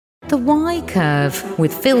The Y Curve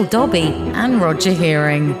with Phil Dobby and Roger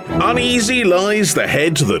Hearing. Uneasy lies the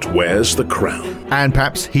head that wears the crown. And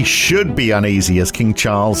perhaps he should be uneasy as King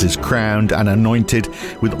Charles is crowned and anointed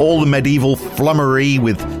with all the medieval flummery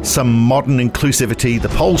with some modern inclusivity. The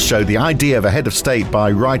polls show the idea of a head of state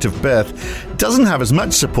by right of birth doesn't have as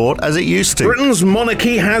much support as it used to. Britain's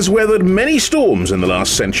monarchy has weathered many storms in the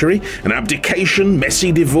last century. An abdication,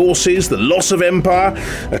 messy divorces, the loss of empire,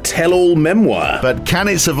 a tell-all memoir. But can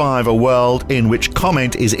it survive a world in which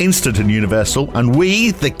comment is instant and universal, and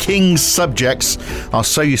we, the king's subjects, are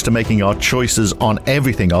so used to making our choices on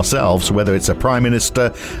everything ourselves, whether it's a prime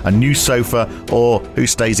minister, a new sofa, or who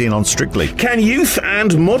stays in on Strictly? Can youth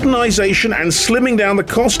and modernisation and slimming down the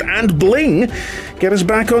cost and bling get us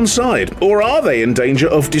back on side? Or are they in danger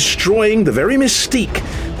of destroying the very mystique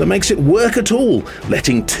that makes it work at all,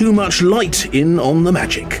 letting too much light in on the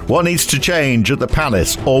magic? What needs to change at the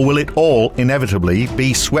palace, or will it all inevitably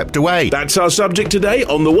be swept away? That's our subject today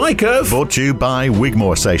on The Y Curve. Brought to you by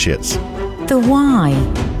Wigmore Associates. The Y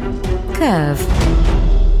Curve.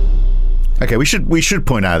 Okay, we should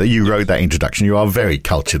point out that you wrote that introduction. You are a very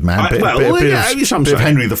cultured man. Some bit of say.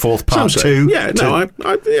 Henry IV Part 2. Yeah, no,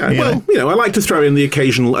 well, I like to throw in the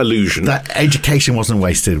occasional allusion. That education wasn't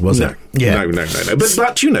wasted, was it? Yeah. No.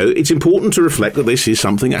 But it's important to reflect that this is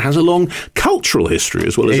something that has a long cultural history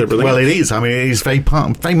as well as everything. Well, it is. I mean, it is very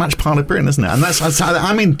much part of Britain, isn't it? And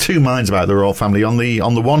I'm in two minds about the royal family. On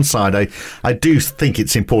the one side, I do think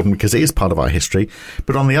it's important because it is part of our history.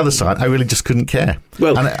 But on the other side, I really just couldn't care.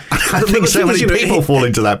 Well, and I think so many people fall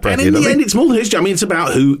into that bracket. And in the end, it's more than history. I mean, it's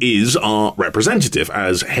about who is our representative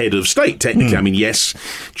as head of state, technically. I mean, yes,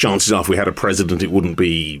 chances are if we had a president, it wouldn't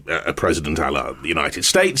be a president a la the United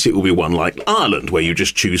States. It will be one like Ireland, where you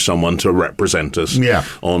just choose someone to represent us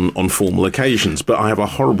on formal occasions. But I have a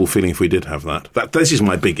horrible feeling if we did have that. This is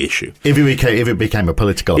my big issue. If it became a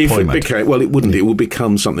political appointment. It wouldn't. It would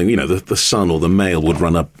become something, the Sun or the Mail would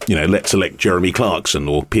run up, let's elect Jeremy Clarkson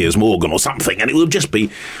or Piers Morgan or something, and it would just be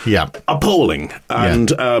appalling. And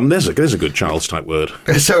there's a good Charles-type word.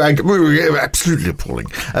 So absolutely appalling.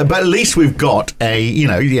 But at least we've got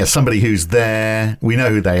somebody who's there. We know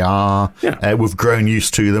who they are. Yeah. We've grown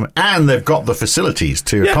used to them, and they've got the facilities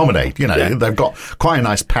to accommodate. They've got quite a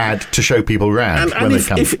nice pad to show people around when they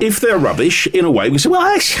come. If they're rubbish, in a way, we say,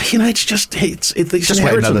 well, it's just wait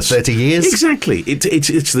another 30 years. Exactly.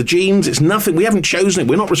 It's the genes. It's nothing. We haven't chosen it.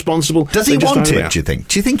 We're not responsible. Does he want it? Do you think?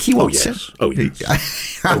 Do you think he wants it? Oh yes.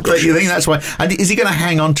 You think that's why? And is he going to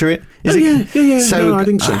hang on to it? Yeah. So I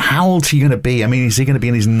think so. How old is he going to be? I mean, is he going to be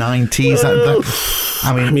in his 90s?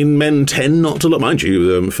 I mean, men tend not to look. Mind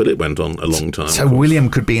you, Philip went on a long time. So William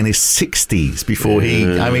could be in his 60s before he.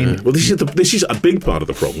 Well, this is a big part of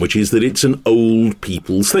the problem, which is that it's an old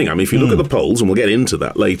people's thing. I mean, if you look at the polls, and we'll get into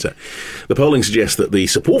that later, the polling suggests that the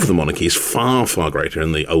support for the monarchy is far, far greater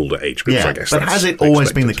in the older age groups. I guess. But has it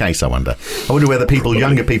always been the case? I wonder whether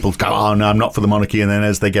younger people go, oh no, I'm not for the monarchy, and then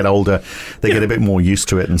as they get older, they get a bit more used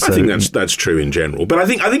to it. And so I think that's true in general. But I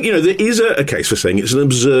think there is a case for saying it's an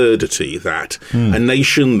absurdity that a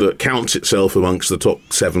nation that counts itself amongst the top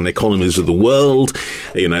 7 economies of the world,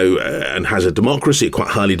 and has a democracy, a quite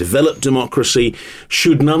highly developed democracy,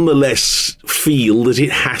 should nonetheless feel that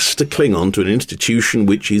it has to cling on to an institution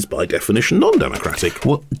which is by definition non-democratic.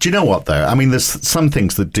 Well, do you know what though? I mean, there's some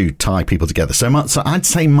things that do tie people together so much. So I'd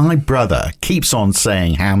say my brother keeps on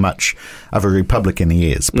saying how much of a Republican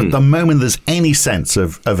he is, but the moment there's any sense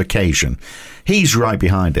of occasion, he's right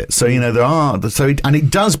behind it. So, and it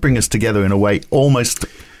does bring us together in a way almost,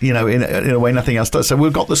 in a way nothing else does. So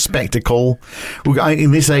we've got the spectacle.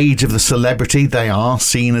 In this age of the celebrity, they are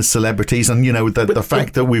seen as celebrities. And, the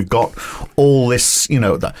fact that we've got all this,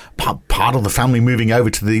 the part of the family moving over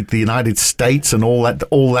to the United States and all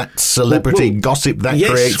that celebrity gossip that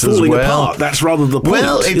creates as well. Apart. That's rather the point.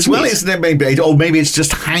 Or maybe it's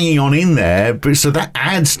just hanging on in there. So that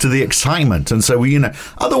adds to the excitement. And so,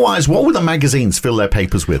 otherwise, what would the magazines fill their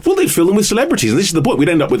papers with? Well, they'd fill them with celebrities. And this is the point. We'd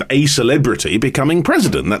end up with a celebrity becoming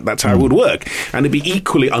president. That's how it would work. And it'd be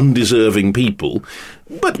equally undeserving people,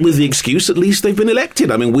 but with the excuse, at least they've been elected.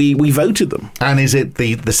 I mean, we voted them. And is it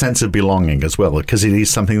the sense of belonging as well? Because it is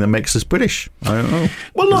something that makes us British. I don't know.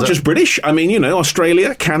 Well, not just British. I mean,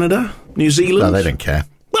 Australia, Canada, New Zealand. No, they don't care.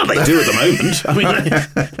 Well, they do at the moment. I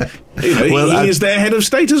mean, he is their head of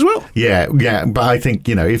state as well. Yeah. But I think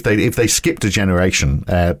if they skipped a generation,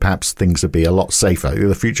 perhaps things would be a lot safer.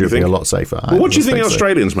 The future would be a lot safer. Well, what do you think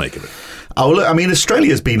Australians make of it? Oh, look, I mean,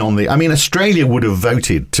 Australia's been on the... I mean, Australia would have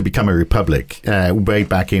voted to become a republic way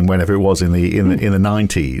back in whenever it was in the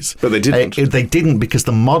 90s. But they didn't. They didn't because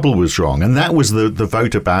the model was wrong. And that was the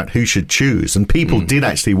vote about who should choose. And people did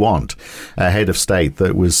actually want a head of state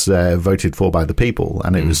that was voted for by the people.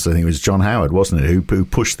 And it was, I think it was John Howard, wasn't it, who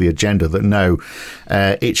pushed the agenda that no,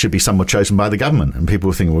 it should be someone chosen by the government. And people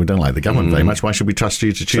were thinking, well, we don't like the government very much. Why should we trust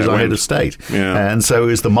you to choose our head of state? Yeah. And so it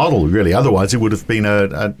was the model, really. Otherwise, it would have been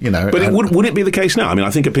But would it be the case now? I mean,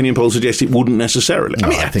 I think opinion polls suggest it wouldn't necessarily. No,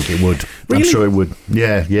 I think it would. Really? I'm sure it would.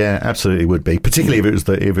 Yeah, absolutely would be. Particularly if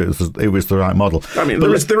it was the right model. I mean,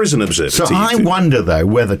 but there is an absurdity. So I wonder though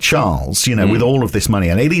whether Charles, with all of this money,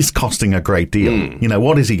 and it is costing a great deal.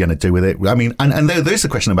 What is he going to do with it? I mean, and there's a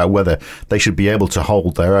question about whether they should be able to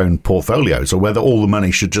hold their own portfolios or whether all the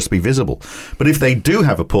money should just be visible. But if they do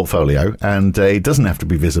have a portfolio and it doesn't have to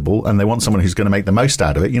be visible, and they want someone who's going to make the most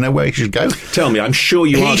out of it, you know where he should go? Tell me. I'm sure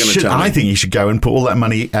you are going to tell me. I think he should go and put all that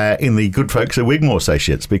money in the good folks at Wigmore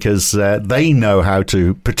Associates because they know how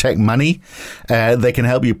to protect money. They can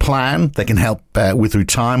help you plan. They can help with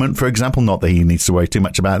retirement, for example. Not that he needs to worry too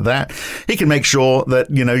much about that. He can make sure that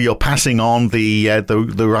you're passing on the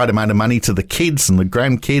right amount of money to the kids and the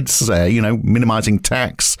grandkids. Minimising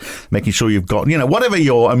tax, making sure you've got whatever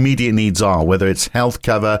your immediate needs are, whether it's health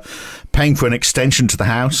cover, paying for an extension to the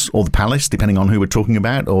house or the palace, depending on who we're talking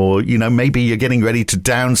about, or maybe you're getting ready to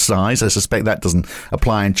downsize. I suspect that doesn't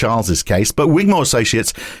apply in Charles's case, but Wigmore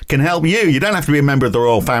Associates can help you. You don't have to be a member of the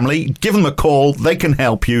royal family. Give them a call. They can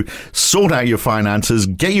help you sort out your finances,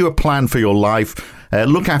 get you a plan for your life.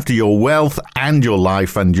 Look after your wealth and your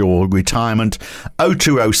life and your retirement.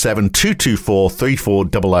 0207 224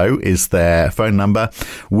 3400 is their phone number.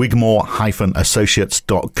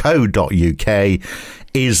 Wigmore-associates.co.uk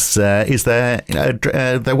is their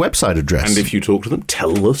website address. And if you talk to them,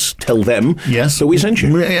 tell them yes, that we sent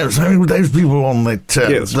you. Yes, those people on that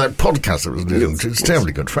podcast that was doing, it's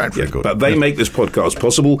terribly good, very good. But they make this podcast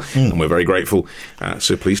possible, and we're very grateful.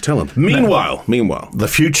 So please tell them. Meanwhile, the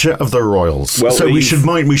future of the royals. Well, so we should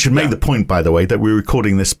make the point, by the way, that we're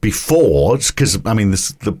recording this before, because I mean,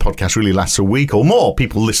 the podcast really lasts a week or more.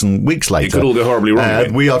 People listen weeks later. It could all go horribly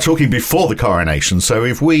wrong. We are talking before the coronation. So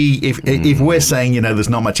if we're saying there's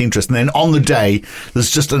not much interest, and then on the day there's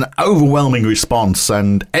just an overwhelming response,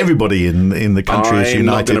 and everybody in the country is united. I'm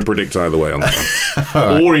not going to predict either way on that one.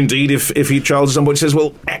 Right. Or indeed, if Charles at some point says,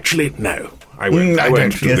 "Well, actually, no." I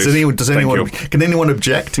won't. Can anyone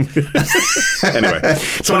object? Anyway,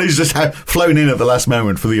 someone who's just flown in at the last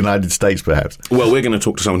moment for the United States, perhaps. Well, we're going to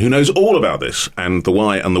talk to someone who knows all about this and the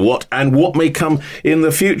why and the what and what may come in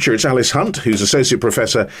the future. It's Alice Hunt, who's Associate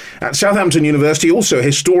Professor at Southampton University, also a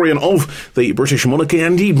historian of the British monarchy,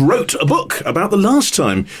 and he wrote a book about the last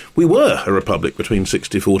time we were a republic between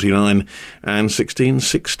 1649 and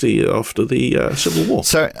 1660 after the Civil War.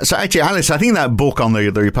 So actually, Alice, I think that book on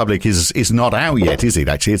the republic is not out yet, is it?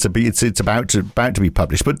 Actually, it's about to be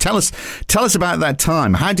published. But tell us about that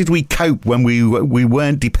time. How did we cope when we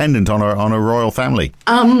weren't dependent on a royal family?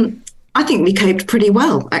 I think we coped pretty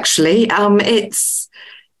well, actually.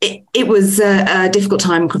 It was a difficult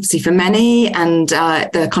time, obviously, for many, and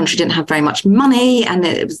the country didn't have very much money, and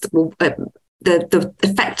it was the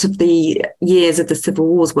effect of the years of the civil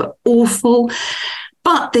wars were awful.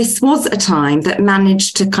 But this was a time that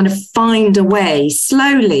managed to kind of find a way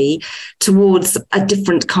slowly towards a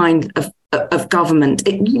different kind of government.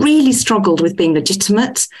 It really struggled with being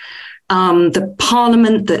legitimate. The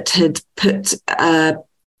parliament that had put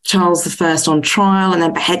Charles I on trial and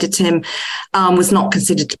then beheaded him was not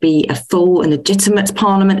considered to be a full and legitimate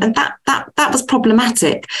parliament, and that was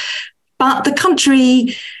problematic. But the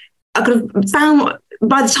country found,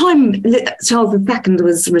 by the time Charles II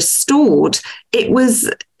was restored, it was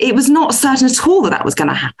not certain at all that was going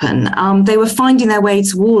to happen. They were finding their way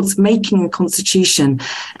towards making a constitution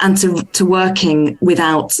and to working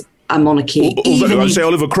without a monarchy. Although I'd say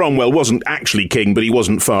Oliver Cromwell wasn't actually king, but he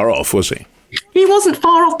wasn't far off, was he? He wasn't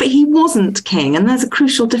far off, but he wasn't king, and there's a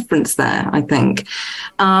crucial difference there, I think.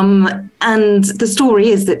 And the story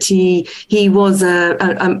is that he was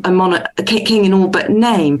a monarch, a king in all but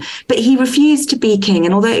name, but he refused to be king.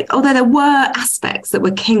 And although there were aspects that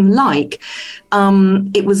were king-like,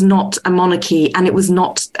 it was not a monarchy, and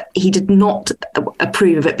he did not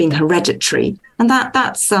approve of it being hereditary, and that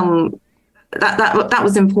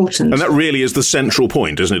was important. And that really is the central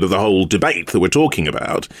point, isn't it, of the whole debate that we're talking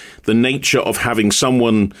about, the nature of having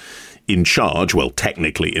someone in charge, well,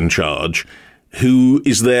 technically in charge, who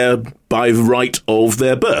is there by right of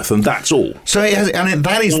their birth, and that's all. So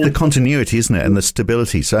that is the continuity, isn't it, and the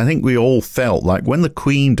stability. So I think we all felt like when the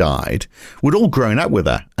Queen died, we'd all grown up with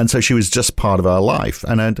her, and so she was just part of our life.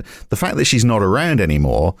 And the fact that she's not around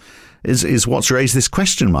anymore is what's raised this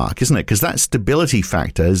question mark, isn't it? Because that stability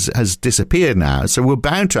factor has disappeared now. So we're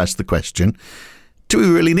bound to ask the question, do we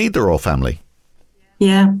really need the royal family?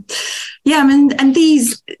 Yeah. I mean, and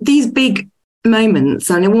these big moments,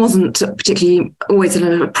 and it wasn't particularly always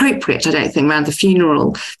appropriate, I don't think, around the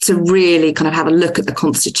funeral to really kind of have a look at the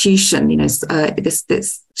Constitution. You know,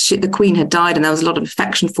 the Queen had died and there was a lot of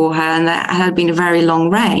affection for her, and there had been a very long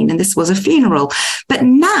reign, and this was a funeral. But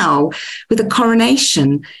now, with the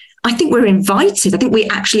coronation, I think we're invited. I think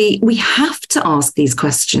we have to ask these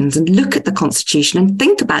questions and look at the Constitution and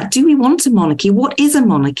think about, do we want a monarchy? What is a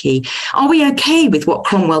monarchy? Are we okay with what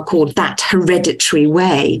Cromwell called that hereditary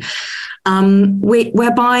way,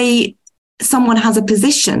 whereby someone has a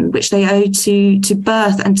position which they owe to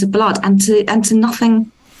birth and to blood and to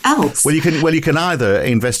nothing else? Well, you can either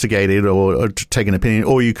investigate it or take an opinion,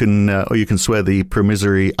 or you can swear the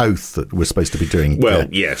promissory oath that we're supposed to be doing. Well,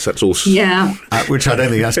 yes, that's also which I don't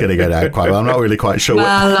think that's going to go down quite well. I'm not really quite sure.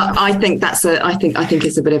 Well, I think I think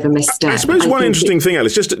it's a bit of a misstep. I suppose one interesting thing,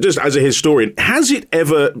 Alice, just as a historian, has it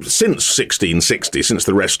ever since 1660, since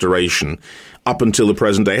the Restoration, up until the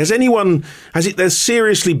present day, there's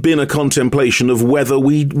seriously been a contemplation of whether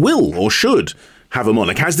we will or should have a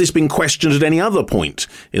monarch? Has this been questioned at any other point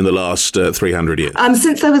in the last 300 years?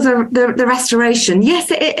 Since there was the Restoration, yes,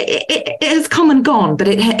 it has come and gone, but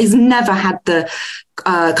it has never had the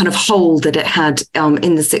kind of hold that it had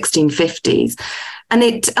in the 1650s. And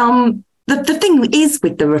the thing is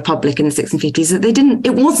with the Republic in the 1650s that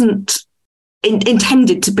it wasn't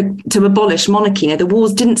intended to abolish monarchy. You know, the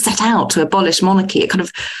wars didn't set out to abolish monarchy.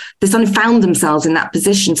 They sort of found themselves in that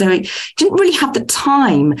position. So it didn't really have the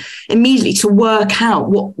time immediately to work out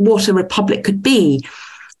what a republic could be.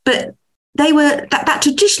 But that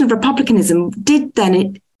tradition of republicanism did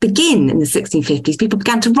then begin in the 1650s. People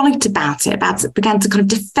began to write about it, began to kind of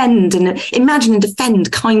defend and imagine and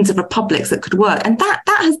defend kinds of republics that could work. And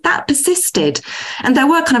that persisted. And there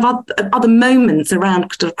were kind of other moments around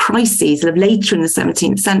kind of crises sort of later in the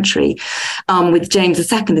 17th century with James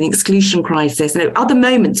II and the exclusion crisis. And other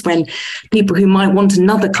moments when people who might want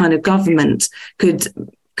another kind of government could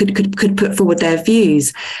put forward their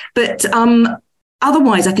views. But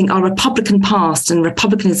otherwise, I think our Republican past and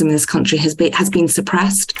republicanism in this country has been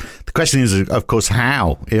suppressed. The question is, of course,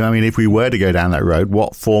 how? I mean, if we were to go down that road,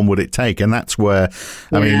 what form would it take? And that's where,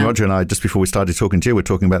 I mean, Roger and I, just before we started talking to you, were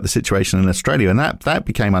talking about the situation in Australia, and that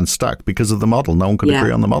became unstuck because of the model. No one could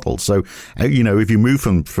agree on the model. So, if you move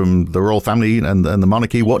from the royal family and the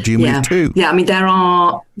monarchy, what do you move to? Yeah, I mean, there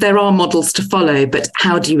are models to follow, but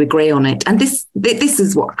how do you agree on it? And this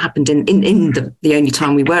is what happened in the only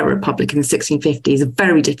time we were a republic in the 1650s. It's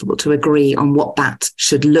very difficult to agree on what that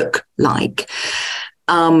should look like.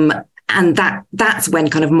 And that's when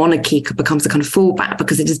kind of monarchy becomes a kind of fallback,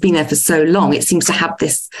 because it has been there for so long. It seems to have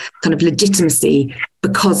this kind of legitimacy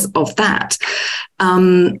because of that.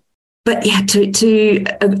 But yeah, to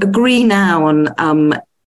agree now on,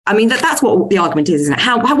 I mean, that's what the argument is, isn't it?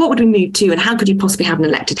 What would we move to, and how could you possibly have an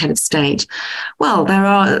elected head of state? Well, there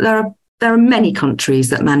are many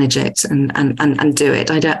countries that manage it and do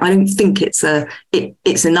it. I don't think it's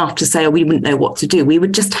enough to say, we wouldn't know what to do. We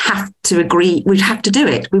would just have to agree. We'd have to do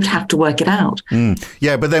it. We would have to work it out.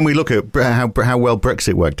 Yeah, but then we look at how well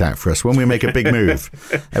Brexit worked out for us. When we make a big move,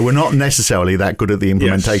 we're not necessarily that good at the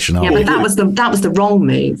implementation. Yes. But that was the wrong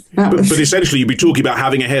move. But essentially, you'd be talking about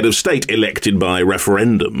having a head of state elected by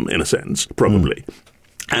referendum, in a sense, probably.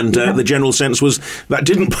 And the general sense was that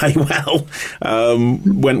didn't pay well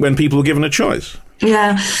when people were given a choice.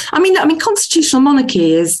 Yeah, I mean, constitutional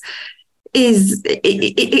monarchy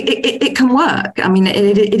it can work. I mean,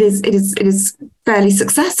 it is fairly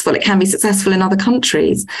successful. It can be successful in other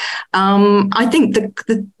countries. I think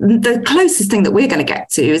the closest thing that we're going to get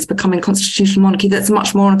to is becoming a constitutional monarchy that's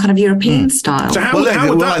much more on a kind of European style. So how would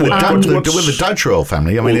that work? With the Dutch royal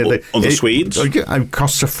family, I mean, or the Swedes, it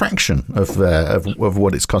costs a fraction of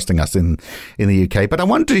what it's costing us in the UK. But I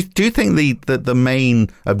wonder, do you think the main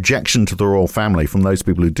objection to the royal family from those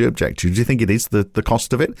people who do object to, do you think it is the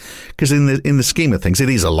cost of it? Because in the scheme of things, it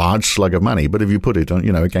is a large slug of money. But if you put it on,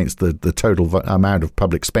 against the total amount of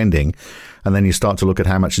public spending, and then you start to look at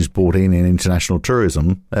how much is brought in international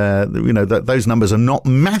tourism, those numbers are not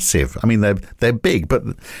massive. I mean, they're big, but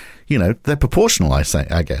they're proportional, I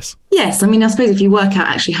guess. Yes, I mean, I suppose if you work out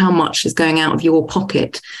actually how much is going out of your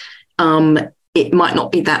pocket, it might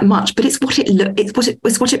not be that much, but it's what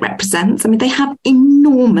it represents. I mean, they have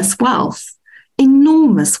enormous wealth.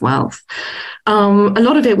 enormous wealth. A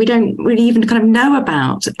lot of it we don't really even kind of know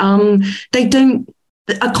about.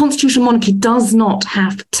 A constitutional monarchy does not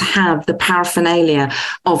have to have the paraphernalia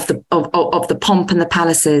of the pomp and the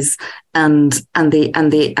palaces and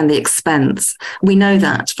the expense. We know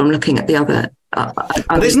that from looking at the other.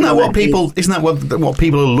 But isn't that what people are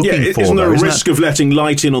looking for? Isn't there a risk of letting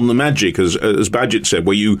light in on the magic, as Badgett said,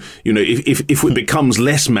 where you know if it becomes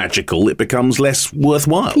less magical, it becomes less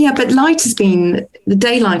worthwhile? Yeah, but the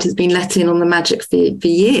daylight has been let in on the magic for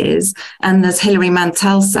years, and as Hilary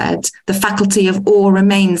Mantel said, the faculty of awe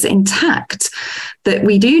remains intact. That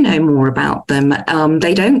we do know more about them.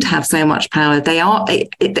 They don't have so much power.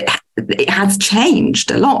 It has changed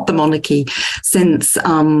a lot, the monarchy, since.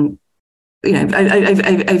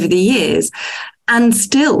 Over the years, and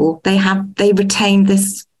still they retain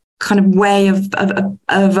this kind of way of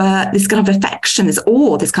this kind of affection, this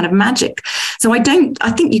awe, this kind of magic. So I think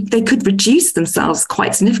they could reduce themselves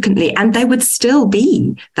quite significantly, and they would still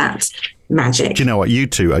be that magic. Do you know what? You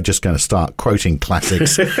two are just going to start quoting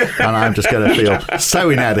classics, and I'm just going to feel so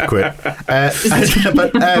inadequate.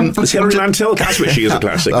 Hilary Mantel Caswich, she is a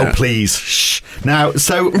classic. Oh, please. Shh. Now,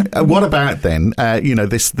 so what about then?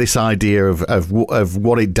 This idea of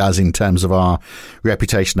what it does in terms of our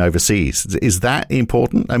reputation overseas. Is that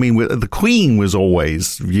important? I mean, the Queen was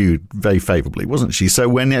always viewed very favourably, wasn't she? So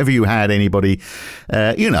whenever you had anybody,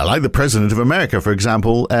 like the President of America, for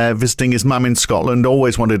example, visiting his mum in Scotland,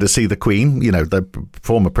 always wanted to see the Queen. The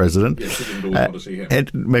former president. Yes, she didn't want to see him.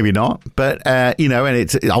 Maybe not, but and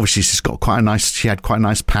it's obviously she had quite a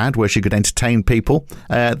nice pad where she could entertain people.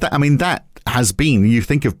 That has been. You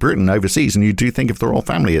think of Britain overseas, and you do think of the royal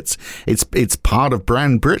family. It's part of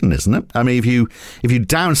brand Britain, isn't it? I mean, if you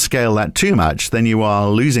downscale that too much, then you are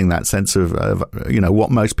losing that sense of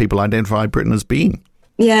what most people identify Britain as being.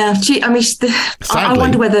 Yeah, I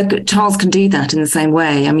wonder whether Charles can do that in the same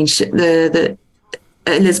way. I mean,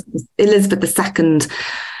 Elizabeth II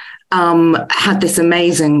had this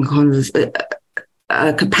amazing kind of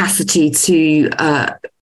capacity to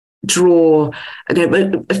draw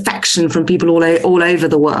affection from people all over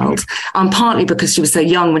the world, partly because she was so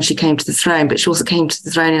young when she came to the throne, but she also came to the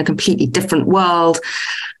throne in a completely different world,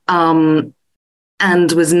 and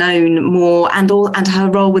was known more, and her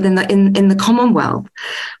role within the Commonwealth,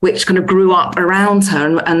 which kind of grew up around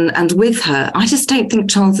her and with her. I just don't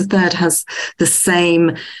think Charles III has the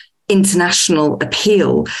same international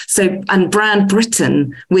appeal. So, and brand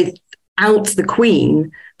Britain without the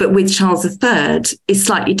Queen, but with Charles III is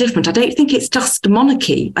slightly different. I don't think it's just a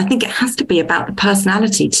monarchy. I think it has to be about the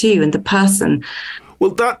personality too, and the person.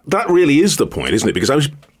 Well, that really is the point, isn't it? Because I was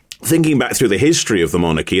thinking back through the history of the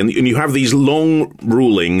monarchy, and you have these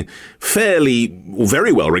long-ruling,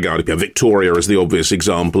 very well-regarded people, Victoria is the obvious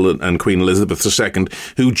example, and Queen Elizabeth II,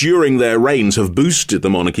 who during their reigns have boosted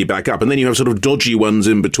the monarchy back up, and then you have sort of dodgy ones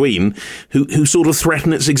in between who sort of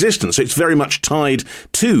threaten its existence. So it's very much tied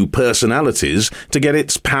to personalities to get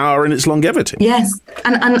its power and its longevity. Yes,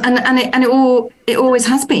 and it always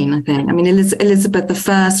has been, I think. I mean, Elizabeth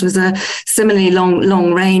I was a similarly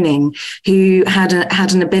long reigning, who had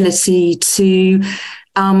an ability to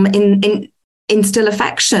instill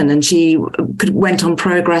affection, and she went on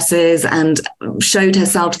progresses and showed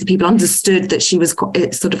herself to the people, understood that she was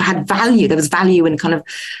sort of had value. There was value in kind of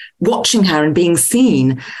watching her and being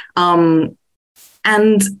seen. And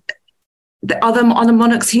the other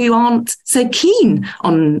monarchs who aren't so keen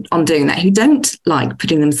on doing that, who don't like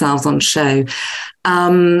putting themselves on show,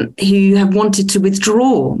 who have wanted to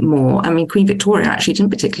withdraw more. I mean, Queen Victoria actually didn't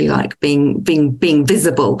particularly like being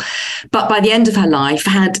visible, but by the end of her life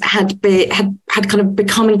had kind of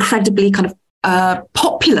become incredibly kind of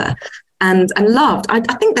popular and loved. I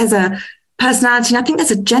think there's a personality, and I think there's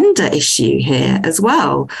a gender issue here as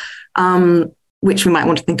well, which we might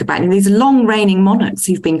want to think about. And these long reigning monarchs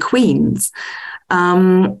who've been queens.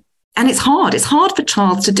 And it's hard. It's hard for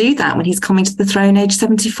Charles to do that when he's coming to the throne age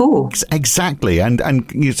 74. Exactly. And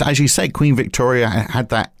as you say, Queen Victoria had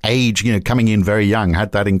that age, coming in very young,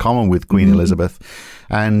 had that in common with Queen Elizabeth.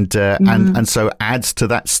 And so adds to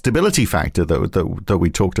that stability factor that we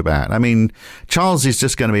talked about. I mean, Charles is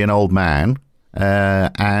just going to be an old man.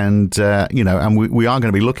 And we are going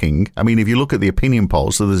to be looking. I mean, if you look at the opinion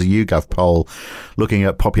polls, so there's a YouGov poll looking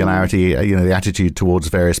at popularity, the attitude towards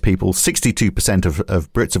various people. 62%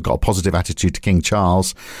 of Brits have got a positive attitude to King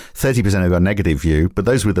Charles. 30% have got a negative view, but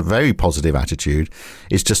those with a very positive attitude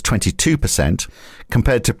is just 22%,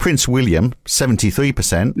 compared to Prince William,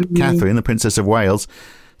 73%, Catherine, the Princess of Wales,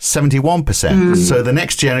 71%. So the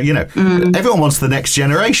next everyone wants the next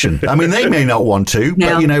generation. I mean, they may not want to,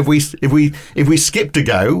 Yeah. but if we skip to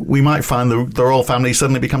go, we might find the royal family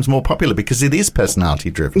suddenly becomes more popular because it is personality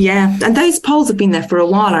driven. Yeah, and those polls have been there for a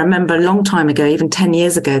while. I remember a long time ago, even 10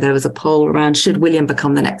 years ago, there was a poll around should William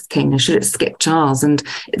become the next king and should it skip Charles? And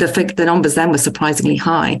the numbers then were surprisingly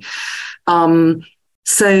high.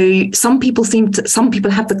 So some people have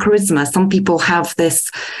the charisma, some people have this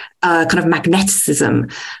kind of magnetism,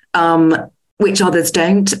 which others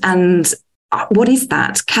don't. And what is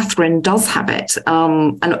that? Catherine does have it,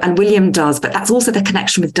 and William does, but that's also the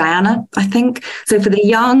connection with Diana, I think. So for the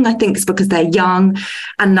young, I think it's because they're young,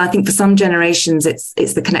 and I think for some generations, it's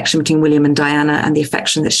the connection between William and Diana and the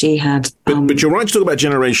affection that she had. But you're right to talk about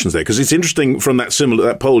generations there, because it's interesting from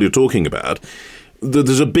that poll you're talking about.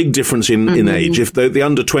 There's a big difference in age. If the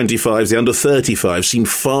under 25s, the under 35s seem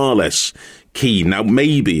far less keen. Now,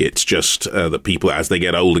 maybe it's just that people, as they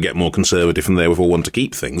get older, get more conservative and therefore want to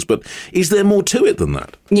keep things. But is there more to it than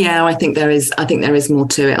that? Yeah, I think there is. I think there is more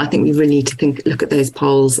to it. I think we really need to look at those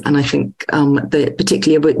polls. And I think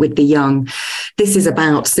particularly with the young, this is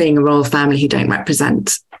about seeing a royal family who don't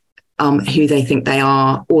represent who they think they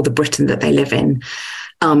are or the Britain that they live in.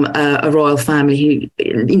 A royal family who,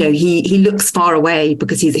 he looks far away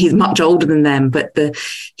because he's much older than them, but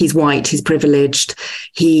he's white, he's privileged.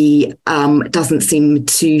 He doesn't seem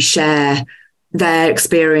to share their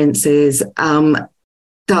experiences. I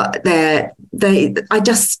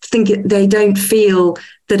just think they don't feel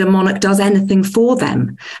that a monarch does anything for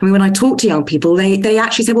them. I mean, when I talk to young people, they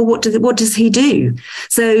actually say, well, what does he do?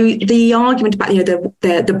 So the argument about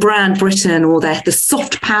the brand Britain or the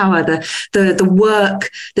soft power, the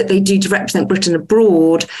work that they do to represent Britain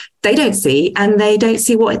abroad, they don't see, and they don't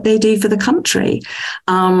see what they do for the country.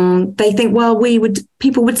 They think, well,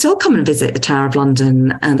 people would still come and visit the Tower of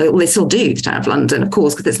London, and they still do the Tower of London, of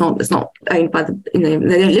course, because it's not owned by they don't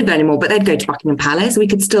live there anymore. But they'd go to Buckingham Palace.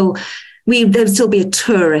 There'd still be a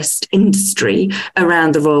tourist industry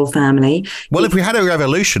around the royal family. Well, if we had a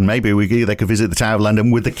revolution, maybe they could visit the Tower of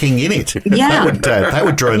London with the king in it. Yeah, that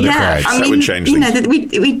would draw in the crowds. That would change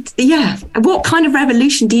things. What kind of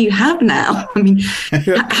revolution do you have now? I mean,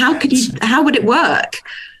 how would it work?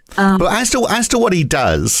 But as to what he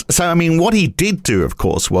does, so I mean, what he did do, of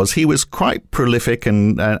course, was he was quite prolific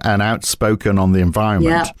and outspoken on the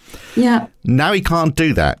environment. Yeah. Now he can't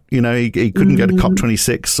do that. He couldn't go to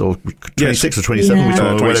COP26 or 26 or 27, which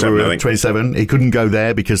one, 27, 27. He couldn't go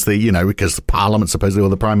there because the Parliament, supposedly, or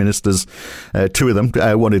the prime ministers, two of them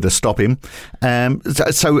wanted to stop him.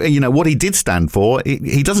 So what he did stand for,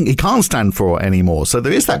 he can't stand for anymore. So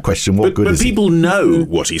there is that question: what good is he? But people know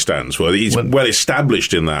what he stands for. He's well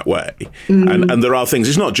established in that way, and there are things.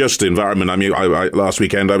 It's not just environment. I mean, last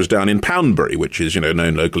weekend I was down in Poundbury, which is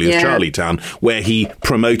known locally as Charlietown, where he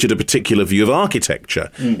promoted a particular view of architecture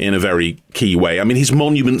in a very key way. I mean, his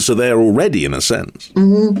monuments are there already, in a sense.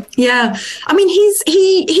 Yeah, I mean, he's.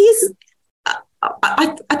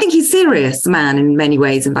 I think he's a serious man in many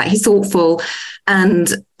ways. In fact, he's thoughtful and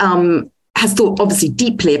has thought obviously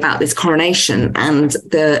deeply about this coronation and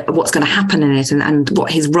what's going to happen in it and what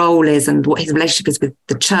his role is and what his relationship is with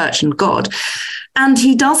the church and God. And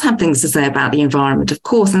he does have things to say about the environment, of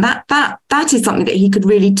course, and that is something that he could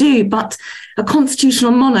really do. But a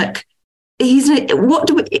constitutional monarch, there's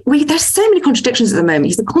so many contradictions at the moment.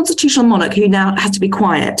 He's a constitutional monarch who now has to be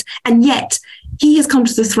quiet, and yet he has come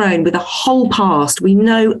to the throne with a whole past. We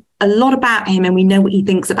know a lot about him and we know what he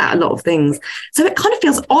thinks about a lot of things. So it kind of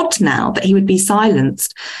feels odd now that he would be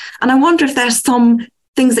silenced. And I wonder if there's some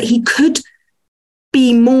things that he could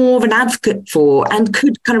be more of an advocate for and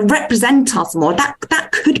could kind of represent us more. That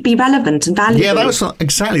could be relevant and valuable. Yeah, that was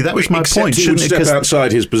my point. He would step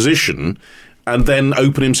outside his position and then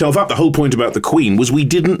open himself up. The whole point about the Queen was we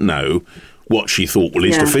didn't know what she thought, at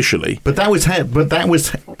least officially. But that was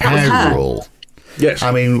her rule. Yes.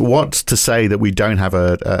 I mean, what's to say that we don't have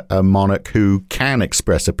a monarch who can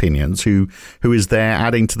express opinions, who is there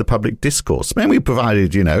adding to the public discourse? Maybe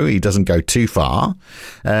provided, he doesn't go too far.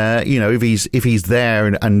 If he's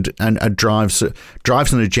there and drives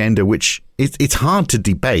an agenda which it's hard to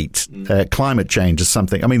debate climate change as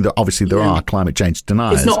something. I mean, obviously there are climate change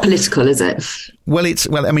deniers. It's not political, is it? Well,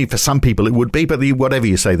 I mean, for some people it would be, but whatever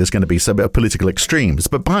you say, there's going to be some political extremes.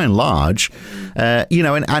 But by and large,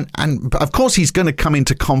 and of course he's going to come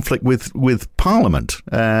into conflict with Parliament,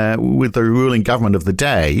 with the ruling government of the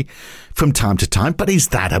day from time to time. But is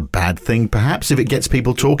that a bad thing, perhaps, if it gets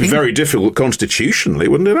people talking? Very difficult constitutionally,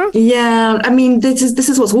 wouldn't it? Yeah, I mean, this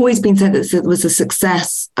is what's always been said that was the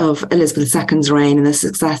success of Elizabeth II's reign and the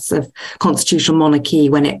success of constitutional monarchy,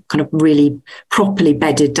 when it kind of really properly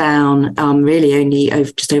bedded down, really only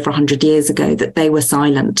just over 100 years ago, that they were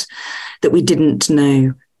silent, that we didn't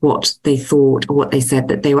know what they thought or what they said,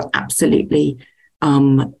 that they were absolutely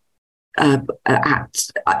unable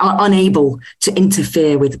to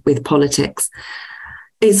interfere with politics.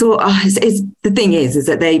 The thing is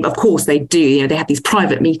that they, of course, they do. They have these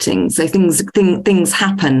private meetings, so things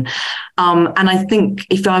happen. And I think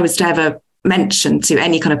if I was to ever mention to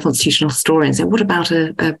any kind of constitutional historian, say, what about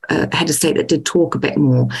a head of state that did talk a bit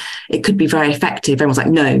more? It could be very effective. Everyone's like,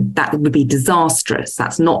 no, that would be disastrous.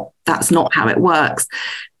 That's not how it works.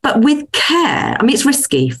 But with care, I mean, it's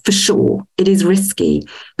risky for sure. It is risky,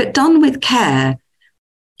 but done with care,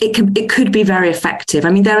 it could be very effective. I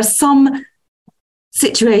mean, there are some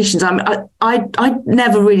situations. I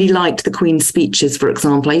never really liked the Queen's speeches, for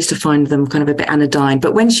example. I used to find them kind of a bit anodyne.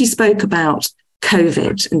 But when she spoke about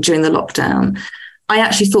COVID and during the lockdown, I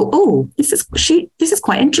actually thought, oh, this is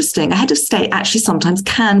quite interesting. A head of state actually sometimes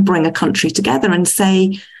can bring a country together and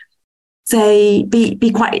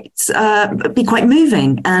be quite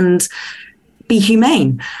moving and be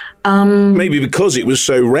humane. Maybe because it was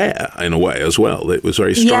so rare in a way as well. It was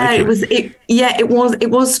very striking. It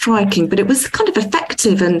was striking, but it was kind of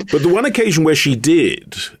effective. But the one occasion where she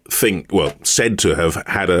did said to have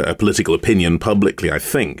had a political opinion publicly, I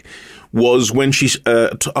think, was when she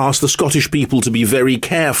asked the Scottish people to be very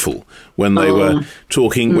careful when they were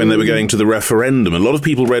talking, when they were going to the referendum. A lot of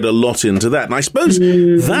people read a lot into that. And I suppose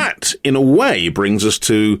that, in a way, brings us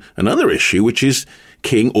to another issue, which is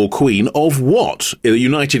king or queen of what? The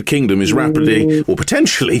United Kingdom is rapidly, or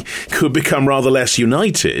potentially, could become rather less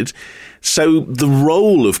united. So the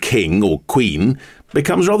role of king or queen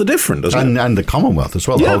becomes rather different, doesn't it? And the Commonwealth as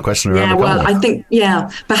well, the whole question around the Commonwealth. I think,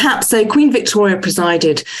 perhaps. So Queen Victoria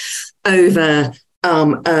presided over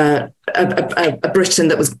a Britain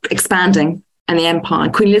that was expanding and the empire.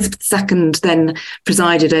 Queen Elizabeth II then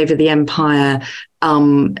presided over the empire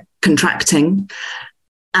contracting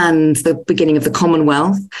and the beginning of the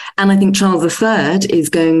Commonwealth. And I think Charles III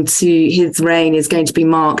his reign is going to be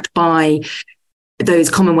marked by those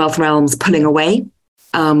Commonwealth realms pulling away,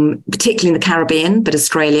 particularly in the Caribbean, but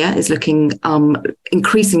Australia is looking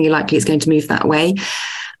increasingly likely it's going to move that way.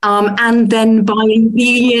 And then by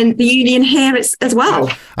the union here as well.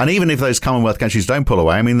 And even if those Commonwealth countries don't pull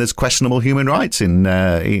away, I mean, there's questionable human rights in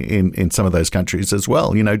some of those countries as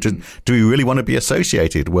well. Do we really want to be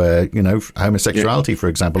associated where, homosexuality, for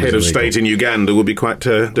example, head is of state in Uganda would be quite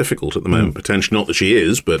difficult at the moment, potentially. Not that she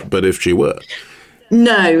is, but if she were.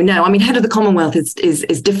 No. I mean, head of the Commonwealth is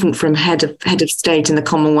different from head of state in the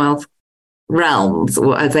Commonwealth realms,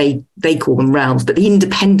 or as they call them realms, but the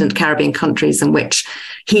independent Caribbean countries in which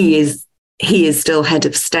he is still head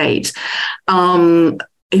of state.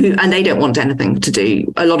 And they don't want anything to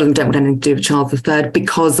do. A lot of them don't want anything to do with Charles III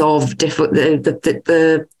because of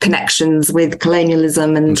the connections with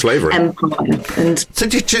colonialism and slavery, empire. And so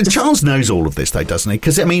Charles knows all of this, though, doesn't he?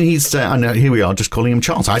 Because I mean, he's. I know here we are, just calling him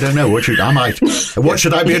Charles. I don't know what should I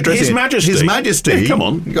be addressing? His Majesty. His Majesty. Yeah, come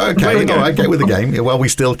on. Okay, all right, get with the game. Well, we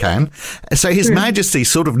still can. So His Majesty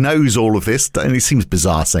sort of knows all of this, and it seems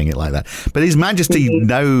bizarre saying it like that. But His Majesty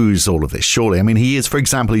knows all of this. Surely, I mean, he is. For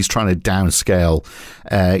example, he's trying to downscale.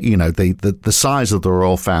 The size of the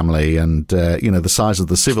royal family and the size of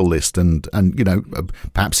the civil list and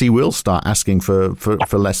perhaps he will start asking for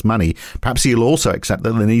less money. Perhaps he'll also accept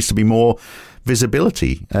that there needs to be more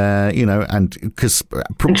visibility, and because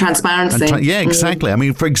and transparency. Exactly. I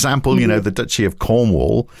mean, for example, the Duchy of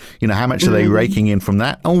Cornwall, how much are they raking in from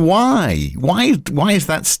that, and why? Why is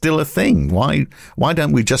that still a thing? Why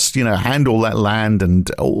don't we just hand all that land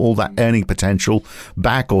and all that earning potential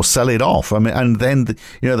back or sell it off? I mean, and then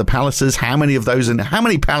the palaces. How many of those and how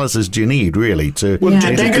many palaces do you need really to? Well, do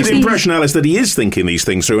you get the impression, Alice, that he is thinking these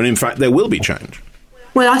things through, and in fact there will be change?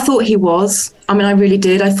 Well, I thought he was. I mean, I really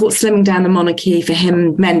did. I thought slimming down the monarchy for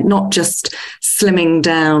him meant not just slimming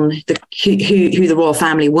down who the royal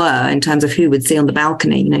family were in terms of who would see on the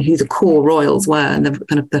balcony, who the core royals were and the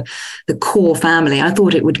kind of the core family. I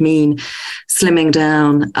thought it would mean slimming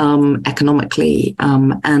down economically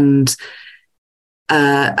and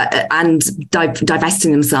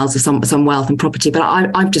divesting themselves of some wealth and property. But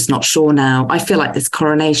I'm just not sure now. I feel like this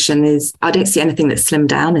coronation I don't see anything that's slimmed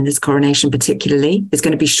down in this coronation particularly. It's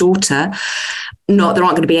going to be shorter. There aren't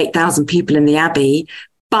going to be 8,000 people in the Abbey,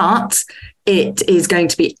 but it is going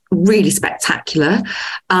to be really spectacular.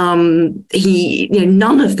 None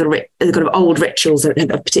of the kind of old rituals have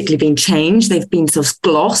particularly been changed. They've been sort of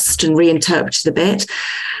glossed and reinterpreted a bit.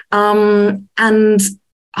 And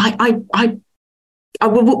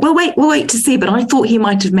we'll wait to see. But I thought he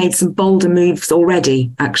might have made some bolder moves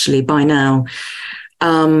already, actually, by now,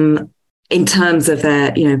 in terms of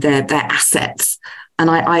their assets. And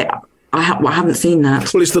I haven't seen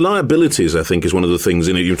that. Well, it's the liabilities, I think, is one of the things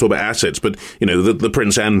in it. You talk about assets, but, the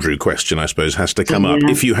Prince Andrew question, I suppose, has to come up.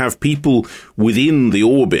 If you have people within the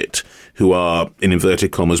orbit who are, in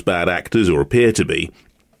inverted commas, bad actors or appear to be,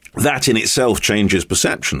 that in itself changes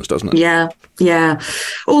perceptions, doesn't it? Yeah.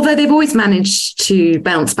 Although they've always managed to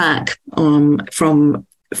bounce back from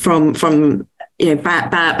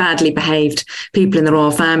badly behaved people in the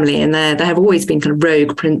royal family, and there have always been kind of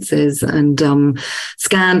rogue princes and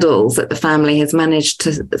scandals that the family has managed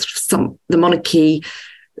to. The monarchy.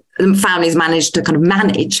 The family's managed to kind of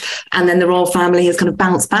manage, and then the royal family has kind of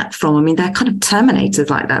bounced back from. I mean, they're kind of terminators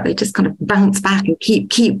like that. They just kind of bounce back and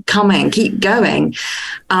keep coming, keep going.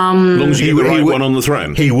 As long as you get the right one on the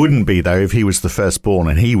throne. He wouldn't be, though, if he was the firstborn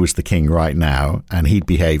and he was the king right now and he'd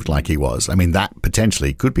behaved like he was. I mean, that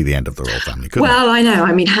potentially could be the end of the royal family, couldn't it? Well, I know.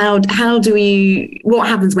 I mean, how do we? What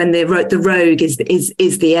happens when the rogue is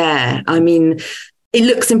the heir? I mean, it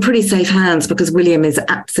looks in pretty safe hands because William is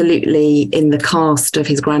absolutely in the caste of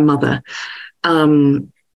his grandmother, and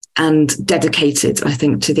dedicated, I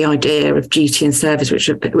think, to the idea of duty and service, which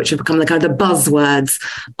have become the kind of the buzzwords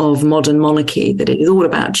of modern monarchy, that it is all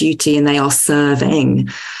about duty and they are serving.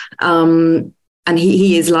 And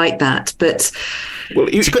he is like that. But well,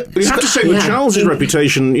 you have to say that Charles's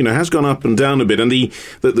reputation, has gone up and down a bit, and the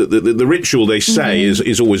ritual they say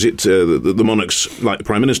is always the monarchs, like the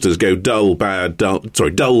prime ministers, go dull, mad, dull,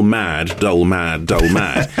 mad.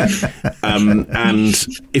 And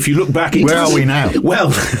if you look back, where are we now? Well,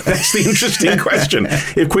 that's the interesting question.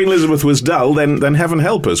 If Queen Elizabeth was dull, then heaven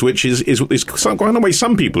help us, which is quite the way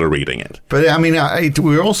some people are reading it. But I mean,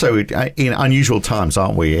 we're also in unusual times,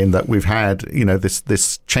 aren't we? In that we've had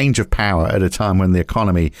this change of power at a time when the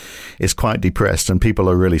economy is quite depressed and people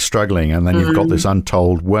are really struggling, and then you've got this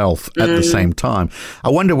untold wealth at the same time. I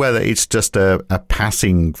wonder whether it's just a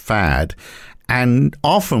passing fad. And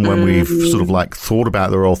often when we've sort of like thought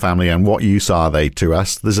about the royal family and what use are they to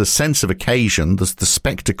us, there's a sense of occasion, there's the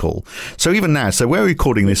spectacle. So even now, we're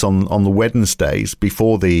recording this on the Wednesdays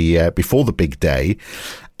before the big day.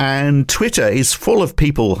 And Twitter is full of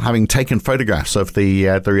people having taken photographs of the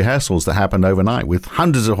rehearsals that happened overnight, with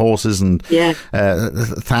hundreds of horses and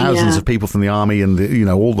thousands of people from the army and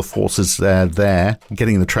all the forces there,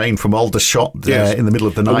 getting the train from Aldershot in the middle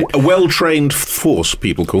of the night. A well-trained force,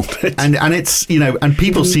 people called it. And it's and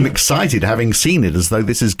people seem excited having seen it, as though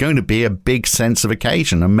this is going to be a big sense of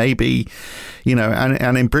occasion, and maybe.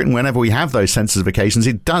 And in Britain, whenever we have those senses of occasions,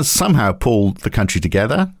 it does somehow pull the country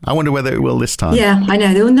together. I wonder whether it will this time. Yeah, I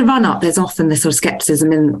know. In the run-up, there's often this sort of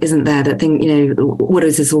scepticism, isn't there, that think, what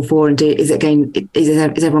is this all for? And is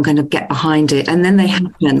everyone going to get behind it? And then they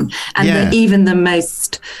happen. And even the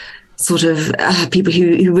most sort of people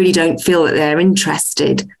who really don't feel that they're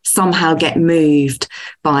interested somehow get moved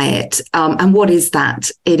by it. And what is that?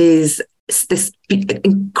 It is this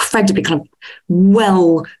incredibly kind of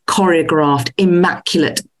well choreographed,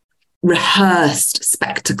 immaculate, rehearsed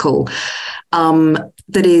spectacle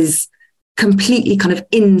that is completely kind of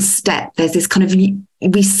in step. There's this kind of,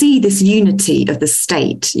 we see this unity of the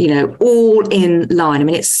state, all in line. I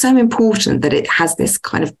mean, it's so important that it has this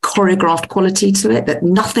kind of choreographed quality to it, that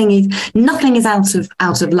nothing is out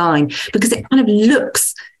of line, because it kind of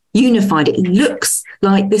looks unified. It looks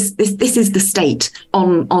like this is the state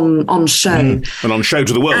on show. And on show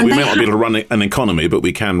to the world. And we may not be able to run an economy, but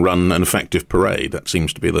we can run an effective parade. That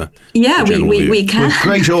seems to be the we can. We're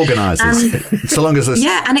great organisers, so long as there's...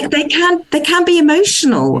 Yeah, and they can be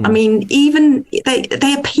emotional. I mean, even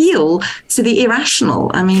they appeal to the irrational.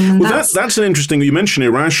 I mean, that's an interesting... You mentioned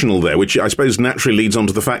irrational there, which I suppose naturally leads on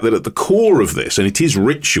to the fact that at the core of this, and it is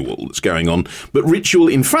ritual that's going on, but ritual,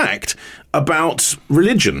 in fact, about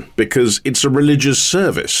religion, because it's a religious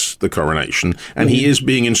service, the coronation, and he is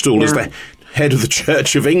being installed as the head of the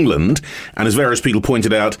Church of England. And as various people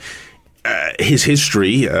pointed out, his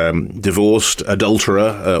history, divorced,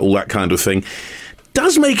 adulterer, all that kind of thing,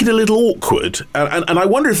 does make it a little awkward. And I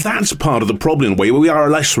wonder if that's part of the problem. Where we are a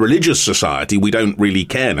less religious society, we don't really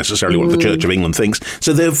care necessarily what the Church of England thinks.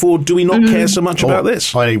 So therefore, do we not care so much about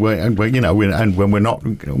this? And when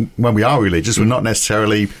we are religious, we're not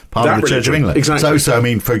necessarily part of the Church of England. Exactly. So I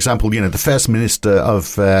mean, for example, the First Minister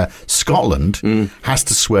of Scotland has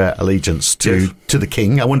to swear allegiance to the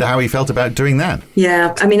King. I wonder how he felt about doing that.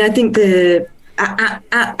 Yeah, I mean, I think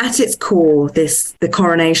at its core, the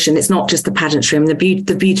coronation, it's not just the pageantry. I mean,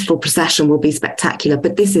 the beautiful procession will be spectacular,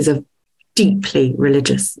 but this is a deeply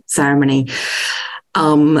religious ceremony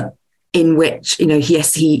in which,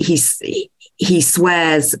 yes, he he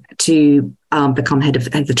swears to become head of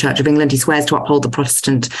the Church of England. He swears to uphold the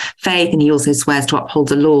Protestant faith, and he also swears to uphold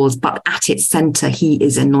the laws. But at its centre, he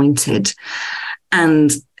is anointed.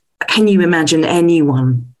 And can you imagine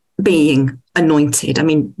anyone being anointed? I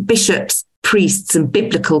mean, bishops, priests, and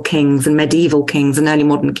biblical kings, and medieval kings, and early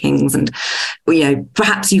modern kings, and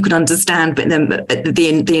perhaps you could understand, but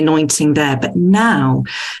the anointing there. But now,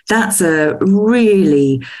 that's a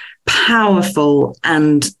really powerful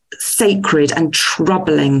and sacred and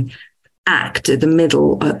troubling act in the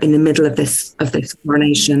middle of this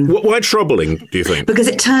coronation. Why troubling, do you think? Because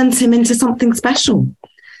it turns him into something special.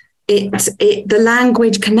 The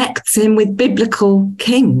language connects him with biblical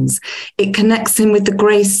kings. It connects him with the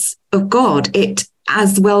grace of God. It,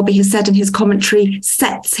 as Welby has said in his commentary,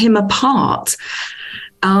 sets him apart.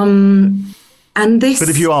 But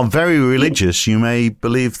if you are very religious, you may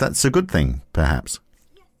believe that's a good thing, perhaps.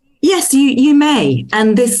 Yes, you may.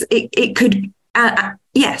 And it could,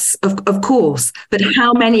 yes, of course. But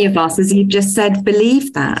how many of us, as you've just said,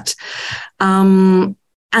 believe that?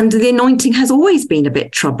 And the anointing has always been a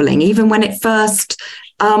bit troubling, even when it first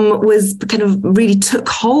was kind of really took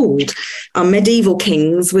hold. Medieval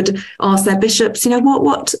kings would ask their bishops,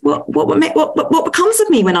 what becomes of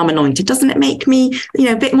me when I'm anointed? Doesn't it make me,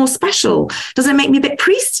 a bit more special? Doesn't it make me a bit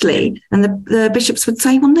priestly? And the bishops would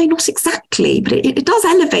say, well, no, not exactly, but it does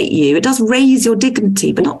elevate you. It does raise your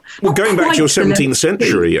dignity, but not. Well, going back to your 17th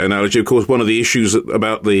century analogy, of course, one of the issues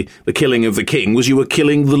about the killing of the king was you were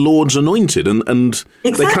killing the Lord's anointed, and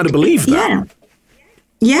exactly. They kind of believed that.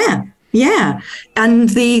 Yeah, and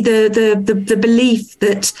the belief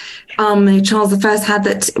that Charles I had,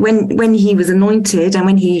 that when he was anointed and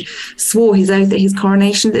when he swore his oath at his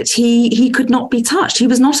coronation, that he could not be touched. He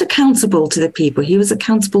was not accountable to the people. He was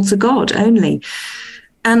accountable to God only.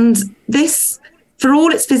 And this, for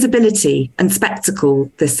all its visibility and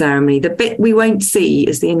spectacle, this ceremony, the bit we won't see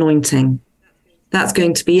is the anointing. That's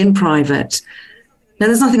going to be in private. Now,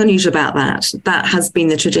 there's nothing unusual about that. That has been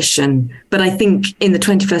the tradition. But I think in the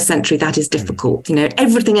 21st century, that is difficult.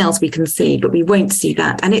 Everything else we can see, but we won't see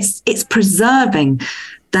that. And it's preserving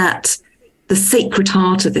the sacred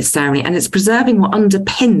heart of this ceremony, and it's preserving what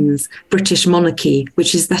underpins British monarchy,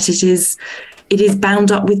 which is that it is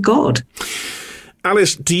bound up with God.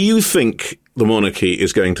 Alice, do you think the monarchy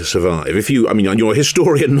is going to survive? You're a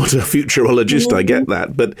historian, not a futurologist, I get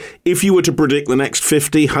that. But if you were to predict the next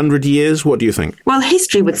 50, 100 years, what do you think? Well,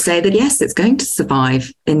 history would say that, yes, it's going to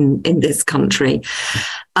survive in this country.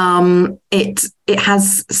 It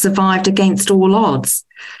has survived against all odds.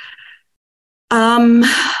 I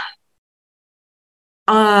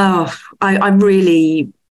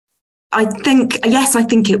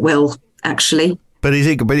think it will, actually. But is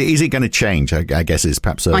it going to change? I guess is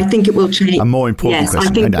perhaps I think it will change. A more important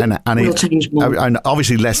question. I think it will change more. And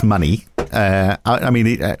obviously less money. Are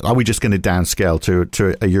we just going to downscale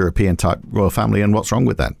to a European type royal family? And what's wrong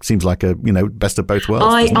with that? Seems like a best of both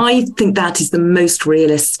worlds. I think that is the most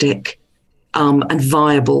realistic and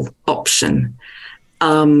viable option.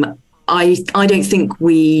 I don't think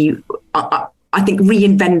I think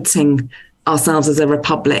reinventing ourselves as a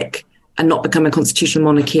republic and not become a constitutional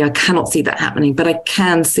monarchy, I cannot see that happening. But I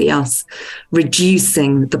can see us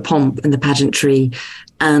reducing the pomp and the pageantry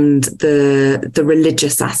and the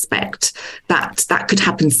religious aspect. That could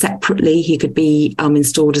happen separately. He could be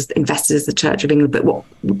invested as the Church of England. But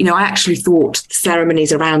I actually thought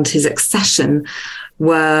ceremonies around his accession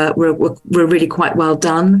were really quite well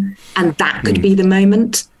done, and that could be the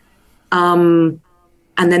moment. And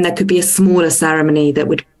then there could be a smaller ceremony that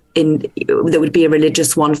would be a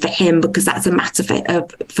religious one for him, because that's a matter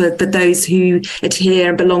for those who adhere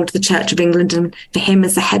and belong to the Church of England, and for him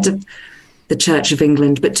as the head of the Church of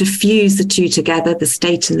England. But to fuse the two together, the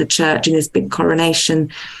state and the church, in this big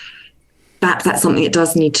coronation, that's something that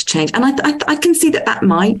does need to change. And I can see that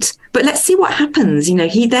might, but let's see what happens.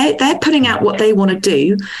 They're putting out what they want to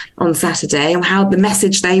do on Saturday and how the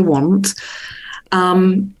message they want.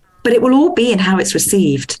 But it will all be in how it's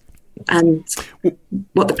received and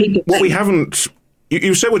what the people think. We haven't.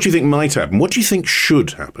 You said what you think might happen. What do you think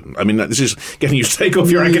should happen? I mean, this is getting you to take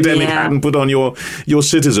off your academic hat and put on your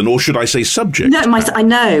citizen, or should I say subject? No, I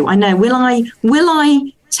know. Will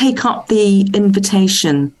I take up the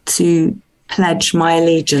invitation to pledge my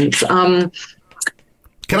allegiance? Can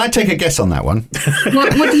I take a guess on that one?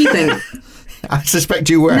 What do you think? I suspect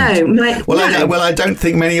you won't. No. I don't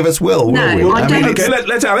think many of us will. No, will we? I don't. Okay,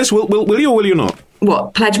 let's Alice. Will you or will you not?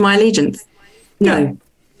 What? Pledge my allegiance? No.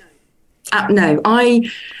 No. I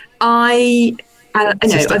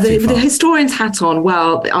the historian's hat on.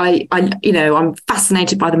 Well, I'm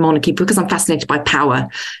fascinated by the monarchy because I'm fascinated by power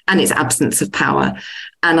and its absence of power.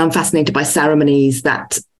 and I'm fascinated by ceremonies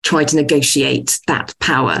that try to negotiate that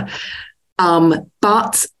power.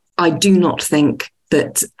 But I do not think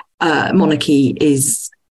that monarchy is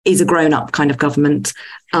a grown-up kind of government.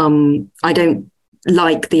 I don't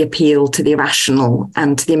like the appeal to the irrational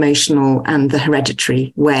and to the emotional and the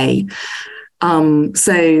hereditary way.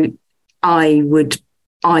 So I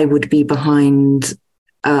would be behind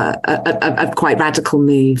a quite radical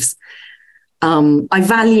moves. I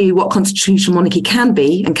value what constitutional monarchy can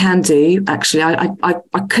be and can do. Actually, I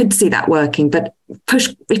could see that working, but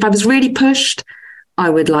if I was really pushed,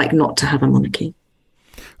 I would like not to have a monarchy.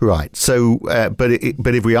 Right. So, but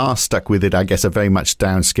if we are stuck with it, I guess a very much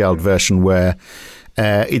downscaled version where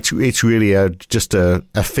it's really just a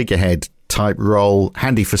figurehead type role,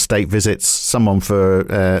 handy for state visits, someone for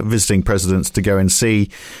visiting presidents to go and see.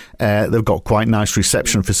 They've got quite nice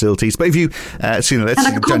reception facilities. But if you, so, you know, let's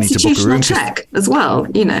and a constitutional check as well.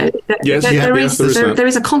 You know, there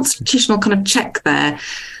is a constitutional kind of check there.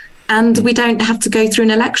 And we don't have to go through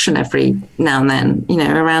an election every now and then, you know,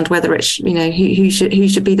 around whether it's, you know, who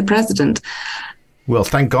should be the president. Well,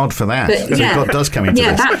 thank God for that. But, God does come into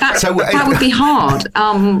this. That would be hard.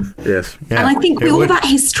 Yes. Yeah, and I think with all that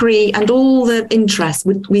history and all the interest,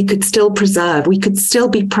 we could still preserve. We could still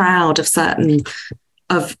be proud of certain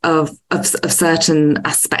certain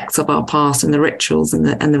aspects of our past and the rituals and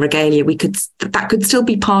the regalia. That could still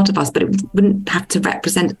be part of us, but it wouldn't have to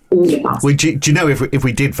represent all of us. Well, do you know if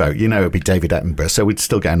we did vote, you know, it'd be David Attenborough, so we'd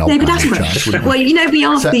still get an old man in charge. Well, you know, we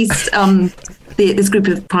asked this group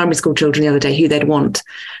of primary school children the other day who they'd want.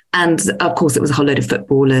 And of course, it was a whole load of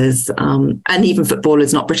footballers, and even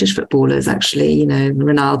footballers, not British footballers, actually. You know,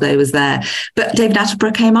 Ronaldo was there. But David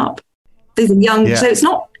Attenborough came up. These are young, so it's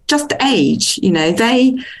not just age. You know,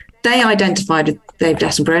 they identified with David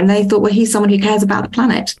Attenborough and they thought, well, he's someone who cares about the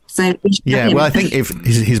planet. So well, I think if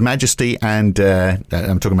His Majesty and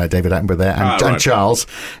I'm talking about David Attenborough there and Charles,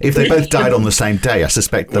 if they both died on the same day, I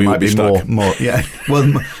suspect there might be more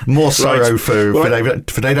sorrow for David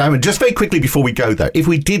Attenborough. Just very quickly before we go though, if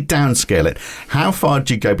we did downscale it, how far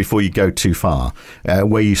do you go before you go too far,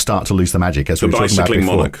 where you start to lose the magic, as we were talking about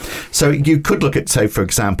before? Monarch. So you could look at, say, for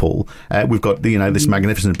example, we've got this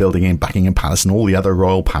magnificent building in Buckingham Palace and all the other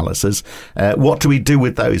royal palaces. What do we do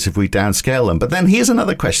with those if we downscale them? But then here's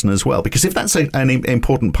another question as well, because if that's an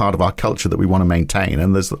important part of our culture that we want to maintain,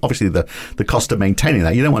 and there's obviously the cost of maintaining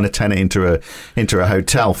that, you don't want to turn it into a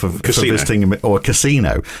hotel for visiting or a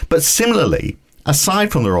casino. But similarly,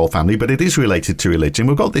 aside from the royal family, but it is related to religion,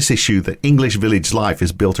 we've got this issue that English village life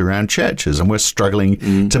is built around churches, and we're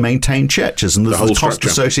struggling to maintain churches, and there's the cost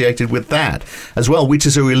associated with that as well, which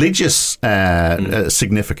is a religious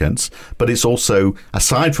significance, but it's also,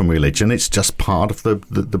 aside from religion, it's just part of the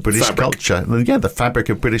British culture, the fabric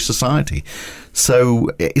of British society. So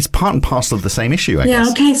it's part and parcel of the same issue, I guess.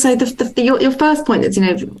 Yeah, okay. So your first point is,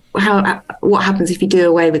 what happens if you do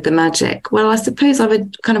away with the magic? Well, I suppose I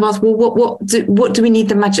would kind of ask, well, what do we need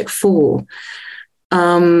the magic for?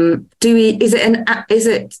 Is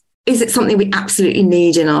it something we absolutely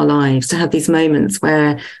need in our lives, to have these moments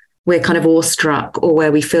where we're kind of awestruck or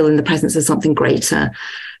where we feel in the presence of something greater?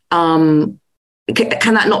 Can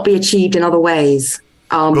that not be achieved in other ways?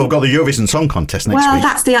 We've got the Eurovision Song Contest next week. Well,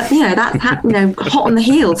 that's hot on the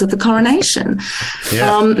heels of the coronation.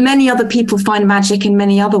 Yeah. Many other people find magic in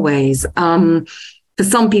many other ways. For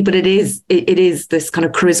some people, it is this kind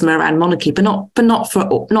of charisma around monarchy, but not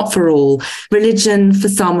for all. Religion, for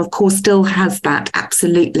some, of course, still has that,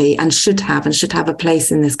 absolutely, and should have a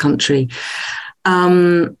place in this country.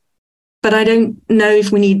 But I don't know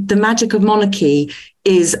if we need the magic of monarchy.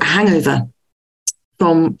 Is a hangover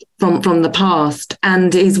from the past,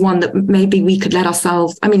 and is one that maybe we could let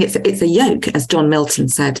ourselves. I mean, it's a yoke, as John Milton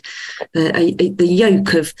said, the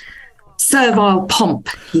yoke of servile pomp.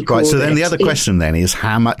 Right. So then the other question then is,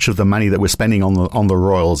 how much of the money that we're spending on the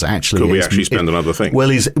royals actually could we actually spend on other things? Well,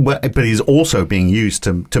 but is also being used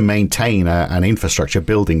to maintain an infrastructure,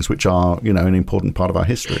 buildings which are an important part of our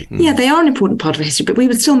history. Yeah, they are an important part of our history, but we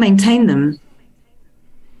would still maintain them.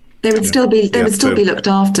 They would still be be looked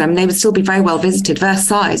after. I mean, they would still be very well visited.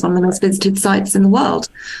 Versailles is one of the most visited sites in the world.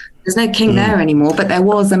 There's no king there anymore, but there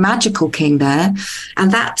was a magical king there,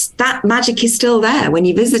 and that magic is still there when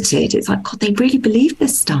you visit it. It's like, God, they really believe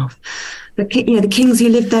this stuff. The kings who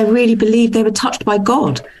lived there really believed they were touched by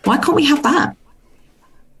God. Why can't we have that?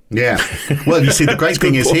 Yeah. Well, you see, the great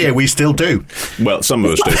thing is here, we still do. Well, some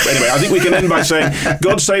of us do. Anyway, I think we can end by saying,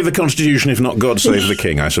 God save the Constitution, if not God save the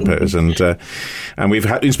King, I suppose. And we've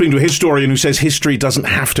been speaking to a historian who says history doesn't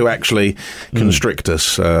have to actually constrict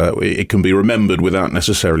us. It can be remembered without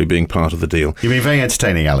necessarily being part of the deal. You've been very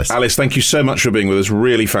entertaining, Alice. Alice, thank you so much for being with us.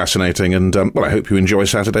 Really fascinating. And, well, I hope you enjoy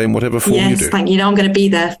Saturday in whatever form you do. Yes, thank you. I'm going to be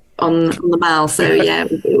there on the Mall, so yeah,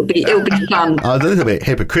 it'll be fun. A little bit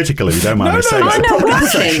hypocritical, if you don't mind me saying. I'm not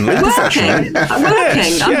working.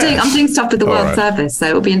 Yes. I'm doing stuff with the World Service, so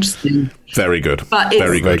it'll be interesting. Very good. But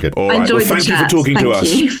very good. All right. Well, thank you for talking to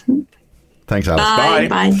us. Thanks, Alice.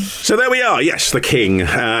 Bye. So there we are. Yes, the King,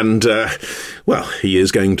 and well, he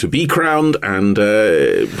is going to be crowned, and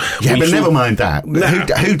but never mind that.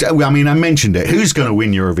 Who? I mean, I mentioned it. Who's going to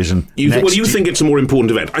win Eurovision? You think it's a more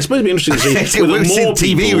important event? I suppose it'd be interesting to see whether more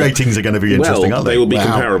TV ratings are going to be interesting. Aren't they? They will be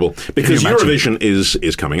comparable because Eurovision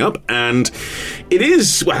is coming up, and it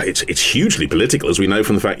is it's hugely political, as we know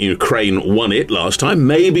from the fact Ukraine won it last time.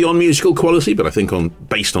 Maybe on musical quality, but I think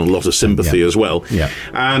based on a lot of sympathy as well. Yeah.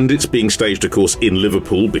 And it's being staged, of course, in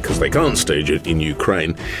Liverpool because they can't stage it in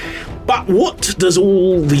Ukraine. But what does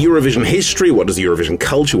all the Eurovision history, what does the Eurovision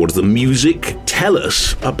culture, what does the music tell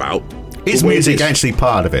us about? Is music actually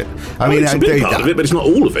part of it? I mean, it's a big part of it, but it's not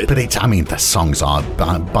all of it. But the songs are,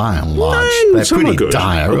 by and large, they're pretty good.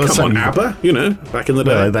 dire. Oh, come on, ABBA, back in the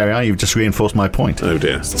day. Well, there we are, you've just reinforced my point. Oh,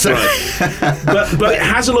 dear. Right. but it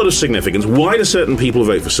has a lot of significance. Why do certain people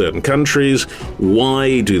vote for certain countries? Why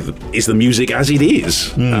is the music as it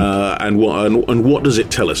is? And what does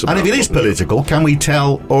it tell us about? And if it is political, can we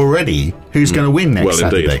tell already who's going to win next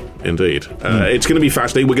Saturday? Indeed. It's going to be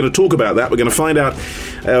fascinating. We're going to talk about that. We're going to find out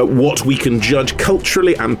what we can judge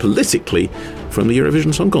culturally and politically from the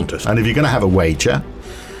Eurovision Song Contest. And if you're going to have a wager,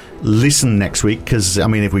 listen next week, because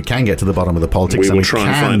if we can get to the bottom of the politics, we will try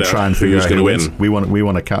and find out who's going to win. We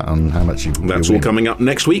want a cut on how much you. That's all coming up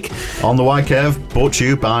next week on the Y Curve, brought to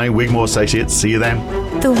you by Wigmore Associates. See you then.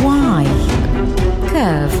 The Y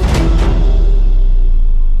Curve.